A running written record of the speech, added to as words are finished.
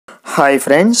Hi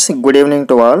friends, good evening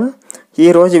to all.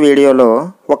 ఈరోజు వీడియోలో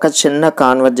ఒక చిన్న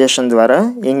కాన్వర్జేషన్ ద్వారా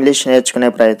ఇంగ్లీష్ నేర్చుకునే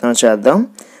ప్రయత్నం చేద్దాం.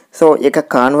 సో ఇక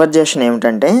కాన్వర్జేషన్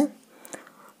ఏమిటంటే,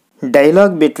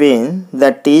 dialogue between the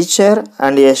teacher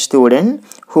and A student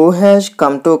who has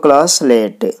come to class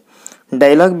late.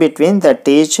 Dialogue between the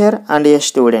teacher and A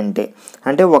student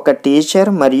అంటే ఒక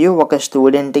టీచర్ మరియు ఒక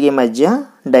స్టూడెంట్కి మధ్య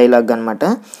డైలాగ్ అనమాట.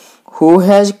 Who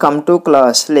has come to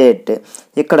class late.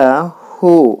 ఇక్కడ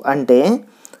హూ అంటే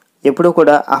ఎప్పుడు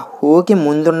కూడా ఆ హూకి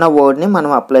ముందున్న వర్డ్ని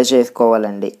మనం అప్లై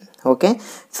చేసుకోవాలండి. ఓకే,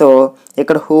 సో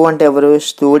ఇక్కడ హూ అంటే ఎవరు?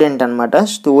 స్టూడెంట్ అనమాట.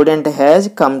 Student has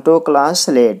come to class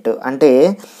late అంటే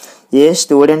ఏ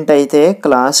స్టూడెంట్ అయితే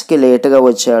క్లాస్కి లేటుగా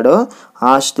వచ్చాడో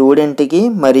ఆ స్టూడెంట్కి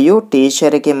మరియు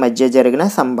టీచర్కి మధ్య జరిగిన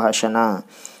సంభాషణ.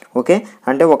 ఓకే,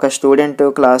 అంటే ఒక స్టూడెంట్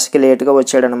క్లాస్కి లేట్గా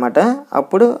వచ్చాడనమాట,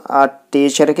 అప్పుడు ఆ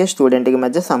టీచర్కి స్టూడెంట్కి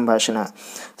మధ్య సంభాషణ.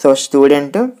 సో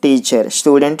స్టూడెంట్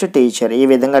టీచర్ ఈ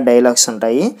విధంగా డైలాగ్స్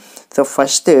ఉంటాయి. సో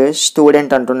ఫస్ట్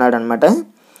స్టూడెంట్ అంటున్నాడు అనమాట,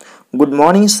 good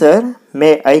morning sir, may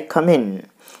I come in.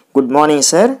 Good morning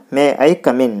sir, may I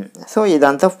come in. So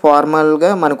ఇదంతా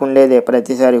ఫార్మల్గా మనకు ఉండేదే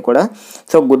ప్రతిసారి కూడా.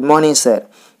 So good morning sir,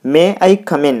 may I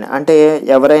come in అంటే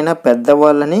ఎవరైనా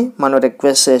పెద్దవాళ్ళని మనం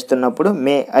రిక్వెస్ట్ చేస్తున్నప్పుడు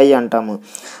మే ఐ అంటాము.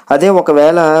 అదే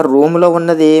ఒకవేళ రూమ్లో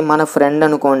ఉన్నది మన ఫ్రెండ్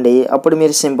అనుకోండి, అప్పుడు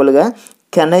మీరు సింపుల్గా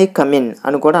కెన్ ఐ కమ్ ఇన్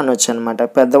అని కూడా అనొచ్చు అనమాట.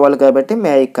 పెద్దవాళ్ళు కాబట్టి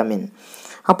మే ఐ కమ్ ఇన్.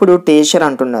 అప్పుడు టీచర్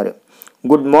అంటున్నారు,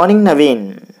 గుడ్ మార్నింగ్ నవీన్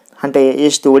అంటే ఈ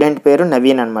స్టూడెంట్ పేరు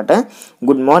నవీన్ అనమాట.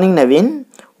 Good morning Naveen,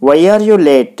 why are you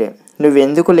late.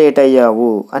 నువ్వెందుకు లేట్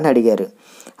అయ్యావు అని అడిగారు.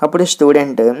 అప్పుడు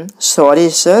student, sorry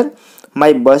sir,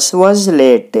 my bus was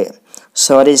late.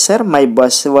 Sorry sir, my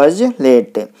bus was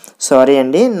late. Sorry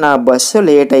అండి, నా బస్సు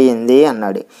లేట్ అయ్యింది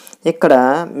అన్నాడు. ఇక్కడ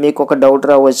మీకు ఒక డౌట్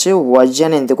రావచ్చు, వజ్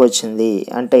అని ఎందుకు వచ్చింది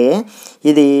అంటే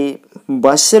ఇది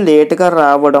బస్సు లేటుగా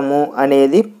రావడము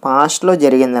అనేది పాస్ట్లో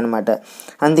జరిగిందనమాట,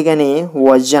 అందుకని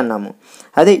వజ్ అన్నాము.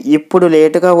 అదే ఇప్పుడు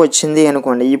లేటుగా వచ్చింది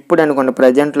అనుకోండి, ఇప్పుడు అనుకోండి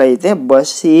ప్రజెంట్లో అయితే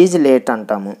బస్ ఈజ్ లేట్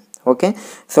అంటాము. ఓకే,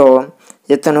 సో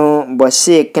ఇతను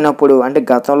బస్సు ఎక్కినప్పుడు అంటే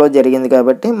గతంలో జరిగింది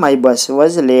కాబట్టి మై బస్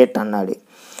వాజ్ లేట్ అన్నాడు.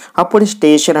 అప్పుడు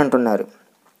టీచర్ అంటున్నారు,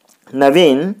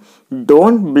 Naveen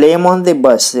don't blame on the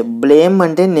bus. Blame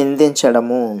అంటే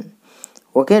నిందించడము.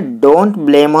 Okay, don't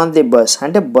blame on the bus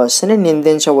అంటే బస్సుని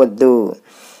నిందించవద్దు.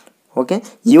 Okay,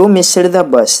 you missed the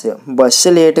bus. Bus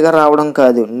లేటుగా రావడం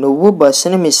కాదు, నువ్వు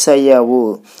బస్సుని మిస్ అయ్యావు.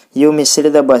 యూ మిస్డ్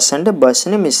ద బస్ అంటే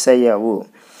బస్సుని మిస్ అయ్యావు.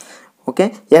 Okay,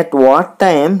 at what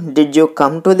time did you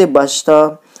come to the bus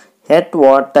stop. At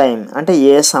what time అంటే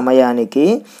ఏ సమయానికి,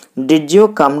 did you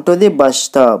come to the bus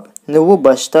stop నువ్వు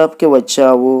బస్ స్టాప్కి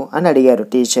వచ్చావు అని అడిగారు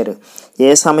టీచర్. ఏ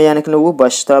సమయానికి నువ్వు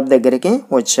బస్ స్టాప్ దగ్గరికి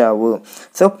వచ్చావు.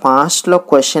 సో పాస్ట్లో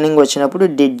క్వశ్చనింగ్ వచ్చినప్పుడు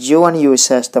డిడ్ యూ అని యూజ్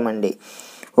చేస్తామండి.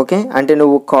 ఓకే, అంటే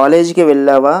నువ్వు కాలేజ్కి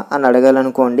వెళ్ళావా అని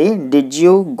అడగాలనుకోండి, did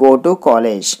you go to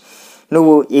college.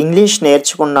 నువ్వు ఇంగ్లీష్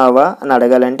నేర్చుకున్నావా అని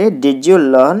అడగాలంటే did you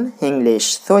learn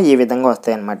English. So ఈ విధంగా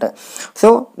వస్తాయి అన్నమాట. సో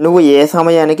నువ్వు ఏ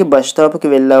సమయానికి బస్ స్టాప్కి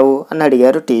వెళ్ళావు అని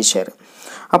అడిగారు టీచర్.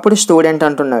 అప్పుడు స్టూడెంట్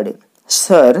అంటున్నాడు,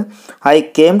 sir I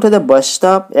came to the bus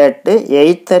stop at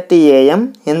 8:30 AM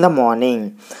in the morning.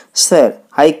 Sir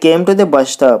I came to the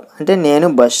bus stop అంటే నేను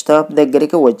బస్ స్టాప్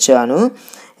దగ్గరికి వచ్చాను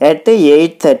ఎట్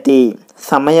 8:30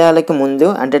 సమయాలకి ముందు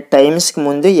అంటే టైమ్స్కి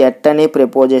ముందు ఎట్ అనే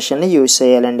ప్రిపోజిషన్ని యూజ్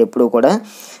చేయాలండి ఎప్పుడు కూడా.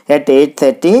 At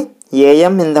 8:30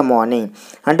 AM in the morning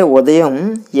అంటే ఉదయం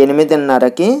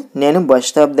 8:30కి నేను బస్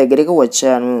స్టాప్ దగ్గరికి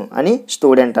వచ్చాను అని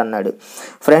స్టూడెంట్ అన్నాడు.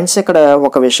 ఫ్రెండ్స్, ఇక్కడ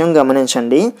ఒక విషయం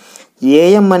గమనించండి,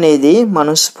 ఏఎం అనేది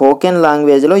మనం స్పోకెన్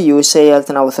లాంగ్వేజ్లో యూజ్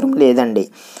చేయాల్సిన అవసరం లేదండి.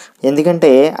 ఎందుకంటే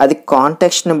అది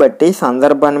కాంటెక్స్ట్ని బట్టి,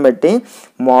 సందర్భాన్ని బట్టి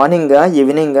మార్నింగ్గా,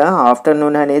 ఈవినింగ్గా,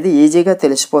 ఆఫ్టర్నూన్ అనేది ఈజీగా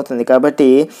తెలిసిపోతుంది. కాబట్టి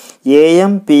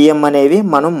ఏఎం పిఎం అనేవి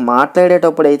మనం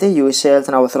మాట్లాడేటప్పుడు అయితే యూజ్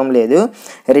చేయాల్సిన అవసరం లేదు,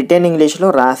 రిటర్న్ ఇంగ్లీష్లో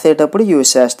రాసేటప్పుడు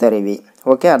యూజ్ చేస్తారు ఇవి.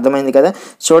 ఓకే, అర్థమైంది కదా.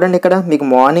 చూడండి, ఇక్కడ మీకు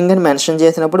మార్నింగ్ అని మెన్షన్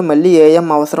చేసినప్పుడు మళ్ళీ ఏఎం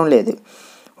అవసరం లేదు.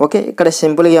 ఓకే, ఇక్కడ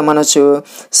సింపుల్గా ఏమనొచ్చు,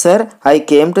 sir I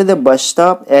came to the bus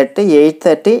stop at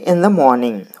 8:30 in the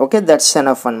morning. Okay, that's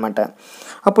enough అనమాట.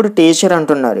 అప్పుడు టీచర్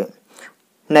అంటున్నారు,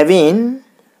 Naveen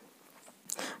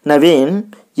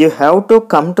you have to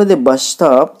come to the bus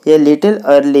stop a little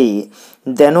early,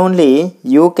 then only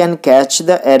you can catch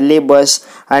the early bus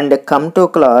and come to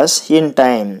class in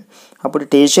time. అప్పుడు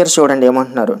teacher చూడండి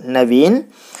ఏమంటున్నారు, Naveen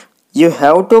you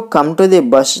have to come to the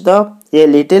bus stop a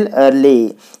little early.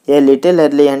 A little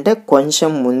early అంటే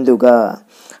కొంచెం ముందుగా,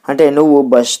 అంటే నువ్వు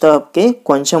bus స్టాప్కి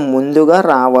కొంచెం ముందుగా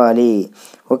రావాలి.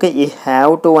 ఓకే, ఈ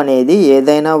హ్యావ్ టు అనేది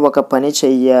ఏదైనా ఒక పని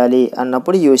చెయ్యాలి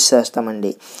అన్నప్పుడు యూజ్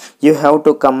చేస్తామండి. యూ హ్యావ్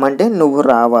టు కమ్ అంటే నువ్వు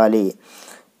రావాలి.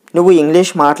 నువ్వు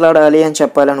ఇంగ్లీష్ మాట్లాడాలి అని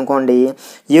చెప్పాలనుకోండి,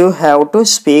 you have to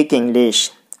speak English.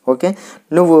 Okay,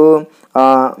 నువ్వు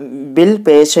బిల్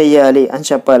పే చేయాలి అని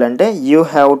చెప్పాలంటే you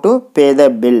have to pay the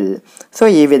bill. So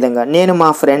ఈ విధంగా నేను మా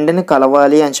ఫ్రెండ్ని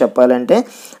కలవాలి అని చెప్పాలంటే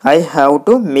I have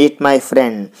to meet my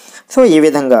friend. So ఈ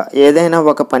విధంగా ఏదైనా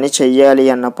ఒక పని చెయ్యాలి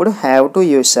అన్నప్పుడు హ్యావ్ టు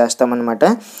యూజ్ చేస్తామన్నమాట.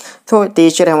 సో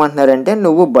టీచర్ ఏమంటున్నారంటే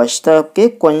నువ్వు బస్ స్టాప్కి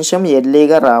కొంచెం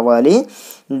ఎర్లీగా రావాలి.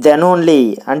 దెన్ ఓన్లీ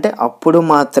అంటే అప్పుడు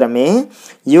మాత్రమే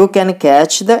you can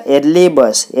catch the early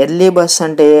bus. Early bus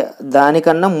అంటే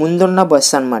దానికన్నా ముందున్న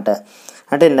బస్ అనమాట.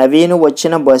 అంటే నవీన్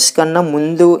వచ్చిన బస్ కన్నా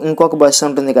ముందు ఇంకొక బస్సు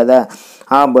ఉంటుంది కదా,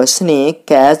 ఆ బస్ని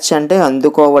క్యాచ్ అంటే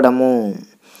అందుకోవడము.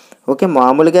 ఓకే,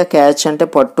 మామూలుగా క్యాచ్ అంటే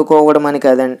పట్టుకోవడం అని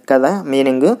కదా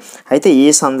మీనింగ్. అయితే ఈ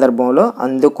సందర్భంలో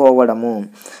అందుకోవడము.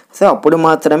 సో అప్పుడు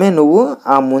మాత్రమే నువ్వు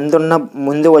ఆ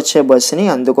ముందు వచ్చే బస్సుని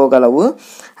అందుకోగలవు.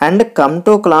 And come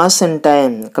to class in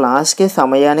time, క్లాస్కి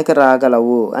సమయానికి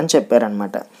రాగలవు అని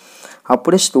చెప్పారనమాట.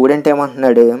 అప్పుడు స్టూడెంట్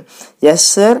ఏమంటున్నాడు, yes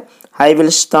sir I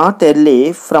will start early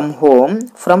from home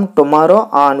from tomorrow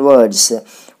onwards.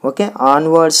 Okay,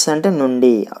 onwards అంటే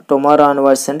నుండి, టుమారో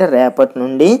ఆన్వర్డ్స్ అంటే రేపటి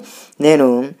నుండి నేను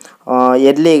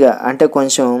ఎర్లీగా అంటే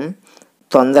కొంచెం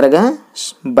తొందరగా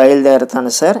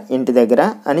బయలుదేరుతాను సార్ ఇంటి దగ్గర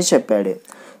అని చెప్పాడు.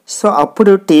 సో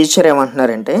అప్పుడు టీచర్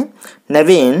ఏమంటున్నారంటే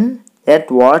Naveen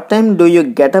at what time do you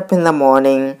get up in the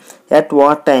morning. At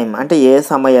what time అంటే ఏ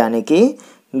సమయానికి.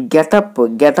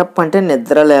 గెటప్ అంటే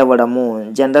నిద్ర లేవడము.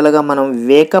 జనరల్గా మనం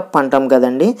వేకప్ అంటాం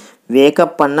కదండి,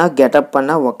 వేకప్ అన్నా గెటప్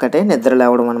అన్నా ఒక్కటే, నిద్ర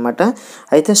లేవడం అనమాట.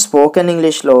 అయితే స్పోకెన్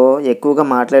ఇంగ్లీష్లో ఎక్కువగా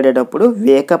మాట్లాడేటప్పుడు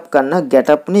వేకప్ కన్నా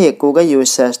గెటప్ని ఎక్కువగా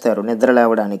యూజ్ చేస్తారు నిద్ర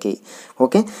లేవడానికి.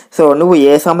 ఓకే, సో నువ్వు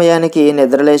ఏ సమయానికి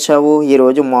నిద్ర లేచావు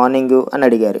ఈరోజు మార్నింగ్ అని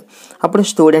అడిగారు. అప్పుడు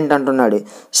స్టూడెంట్ అంటున్నాడు,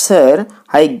 sir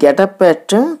I get up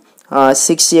at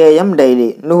 6 AM daily.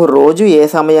 నువ్వు రోజు ఏ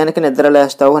సమయానికి నిద్ర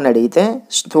లేస్తావు అని అడిగితే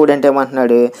స్టూడెంట్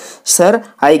ఏమంటున్నాడు, sir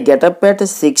I get up at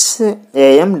 6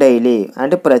 AM daily.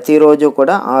 అంటే ప్రతిరోజు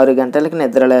కూడా 6 గంటలకి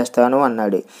నిద్ర లేస్తాను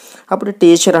అన్నాడు. అప్పుడు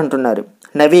టీచర్ అంటున్నారు,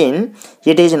 Naveen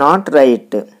it is not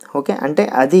right. Okay, అంటే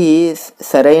అది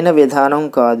సరైన విధానం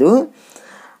కాదు.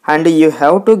 And you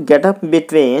have to get up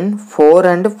between 4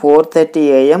 and 4:30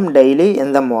 AM daily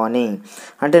in the morning.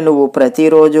 అంటే నువ్వు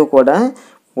ప్రతిరోజు కూడా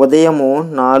ఉదయము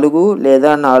 4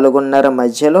 లేదా 4:30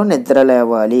 మధ్యలో నిద్ర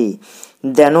లేవాలి.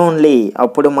 దెన్ ఓన్లీ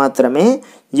అప్పుడు మాత్రమే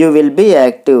యూ విల్ బీ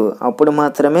యాక్టివ్. అప్పుడు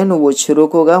మాత్రమే నువ్వు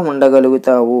చురుకుగా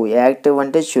ఉండగలుగుతావు. యాక్టివ్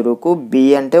అంటే చురుకు, బీ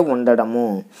అంటే ఉండడము.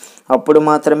 అప్పుడు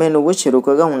మాత్రమే నువ్వు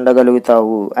చురుకుగా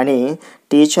ఉండగలుగుతావు అని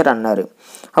టీచర్ అన్నారు.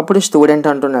 అప్పుడు స్టూడెంట్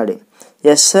అంటున్నాడు,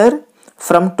 yes sir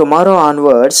from tomorrow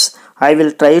onwards I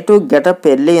will try to get up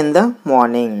early in the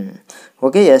morning.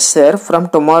 Okay, yes sir from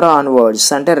tomorrow onwards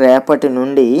అంటే రేపటి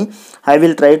నుండి I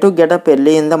will try to get up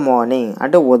early in the morning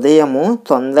అంటే ఉదయము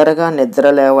తొందరగా నిద్ర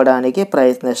లేవడానికి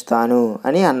ప్రయత్నిస్తాను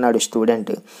అని అన్నాడు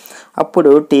స్టూడెంట్.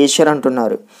 అప్పుడు టీచర్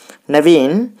అంటున్నారు,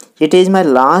 Naveen it is my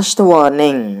last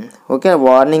warning. Okay,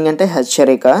 warning అంటే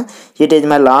హెచ్చరిక. It is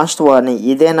my last warning,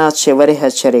 ఇదే నా చివరి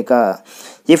హెచ్చరిక.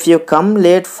 If you come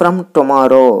late from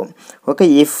tomorrow. Okay,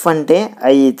 if అంటే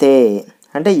అయితే,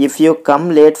 అంటే if you come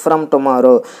late from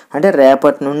tomorrow అంటే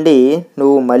రేపటి నుండి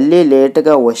నువ్వు మళ్ళీ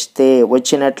లేటుగా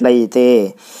వచ్చినట్లయితే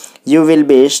you will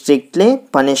be strictly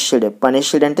punished.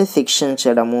 Punished అంటే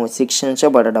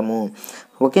శిక్షించబడము.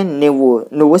 ఓకే,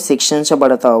 నువ్వు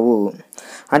శిక్షించబడతావు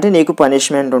అంటే నీకు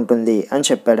పనిష్మెంట్ ఉంటుంది అని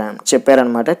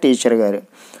చెప్పారనమాట టీచర్ గారు.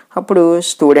 అప్పుడు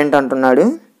స్టూడెంట్ అంటున్నాడు,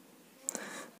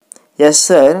 yes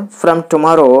sir from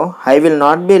tomorrow I will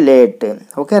not be late.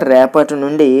 Okay, రేపటి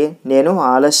నుండి నేను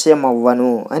ఆలస్యం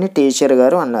అవ్వను అని టీచర్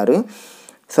గారు అన్నారు.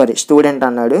 స్టూడెంట్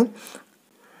అన్నాడు.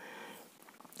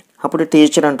 అప్పుడు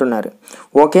టీచర్ అంటున్నారు,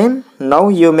 okay now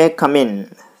you may come in.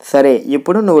 సరే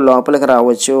ఇప్పుడు నువ్వు లోపలికి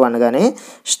రావచ్చు అనగానే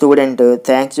స్టూడెంట్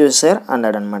థ్యాంక్ యూ సార్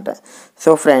అన్నాడు అనమాట.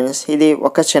 సో ఫ్రెండ్స్, ఇది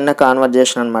ఒక చిన్న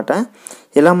కాన్వర్జేషన్ అనమాట.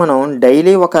 ఇలా మనం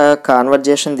డైలీ ఒక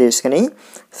కాన్వర్జేషన్ తీసుకుని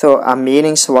ఆ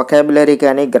మీనింగ్స్, వొకాబులరీ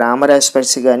కానీ గ్రామర్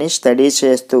ఆస్పెక్ట్స్ కానీ స్టడీ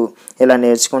చేస్తూ ఇలా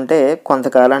నేర్చుకుంటే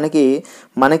కొంతకాలానికి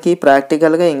మనకి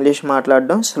ప్రాక్టికల్గా ఇంగ్లీష్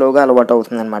మాట్లాడడం స్లోగా అలవాటు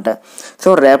అవుతుందన్నమాట. సో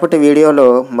రేపటి వీడియోలో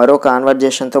మరో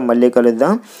కాన్వర్జేషన్తో మళ్ళీ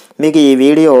కలుద్దాం. మీకు ఈ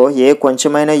వీడియో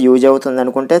కొంచెమైనా యూజ్ అవుతుంది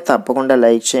అనుకుంటే తప్పకుండా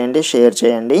లైక్ చేయండి, షేర్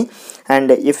చేయండి.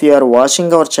 And if you are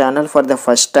watching our channel for the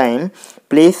first time,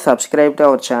 please subscribe to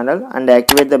our channel and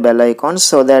activate the bell icon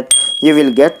so that you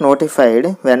will get notified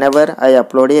whenever I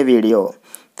upload a video.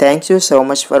 Thank you so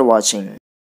much for watching.